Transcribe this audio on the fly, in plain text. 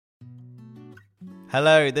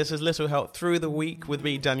Hello, this is Little Help Through the Week with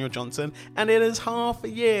me, Daniel Johnson, and it is half a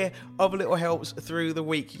year of Little Helps Through the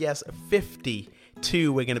Week. Yes,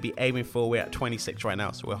 52 we're going to be aiming for. We're at 26 right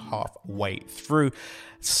now, so we're halfway through.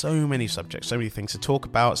 So many subjects, so many things to talk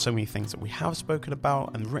about, so many things that we have spoken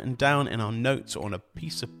about and written down in our notes or on a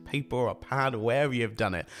piece of paper or a pad or wherever you've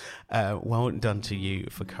done it. Well done to you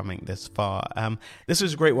for coming this far. This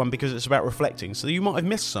is a great one because it's about reflecting. So you might have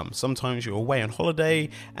missed some. Sometimes you're away on holiday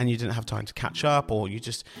and you didn't have time to catch up, or you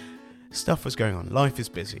just... stuff was going on. Life is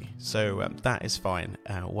busy. So that is fine.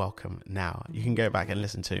 Welcome now. You can go back and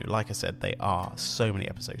listen to, like I said, they are so many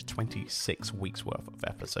episodes, 26 weeks worth of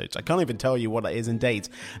episodes. I can't even tell you what it is in dates.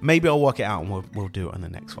 Maybe I'll work it out and we'll do it on the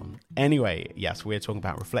next one. Anyway, yes, we're talking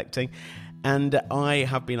about reflecting. And I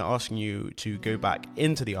have been asking you to go back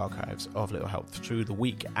into the archives of Little Help Through the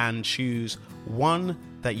Week and choose one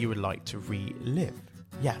that you would like to relive.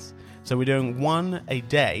 Yes. So we're doing one a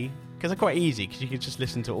day, because they're quite easy, because you can just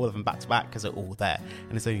listen to all of them back to back because they're all there,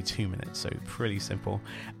 and it's only 2 minutes, so pretty simple.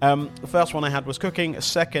 The first one I had was cooking.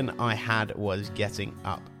 Second I had was getting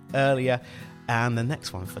up earlier, and the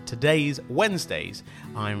next one for today's Wednesdays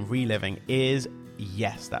I'm reliving is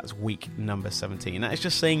yes. That's week number 17. That is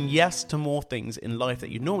just saying yes to more things in life that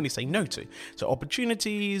you normally say no to. So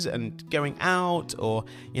opportunities and going out, or,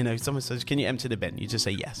 you know, someone says, can you empty the bin? You just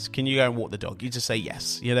say yes. Can you go and walk the dog? You just say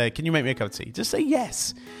yes. You know, can you make me a cup of tea? Just say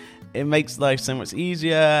yes. It makes life so much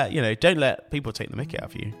easier. You know, don't let people take the mickey out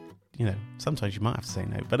of you. You know, sometimes you might have to say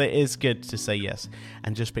no, but it is good to say yes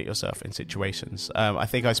and just put yourself in situations. I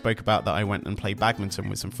think I spoke about that I went and played badminton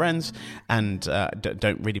with some friends, and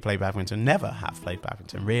don't really play badminton, never have played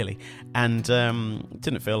badminton really, and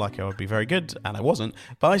didn't feel like I would be very good, and I wasn't,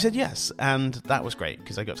 but I said yes, and that was great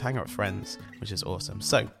because I got to hang out with friends, which is awesome.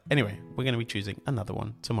 So anyway, we're going to be choosing another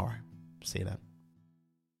one tomorrow. See you then.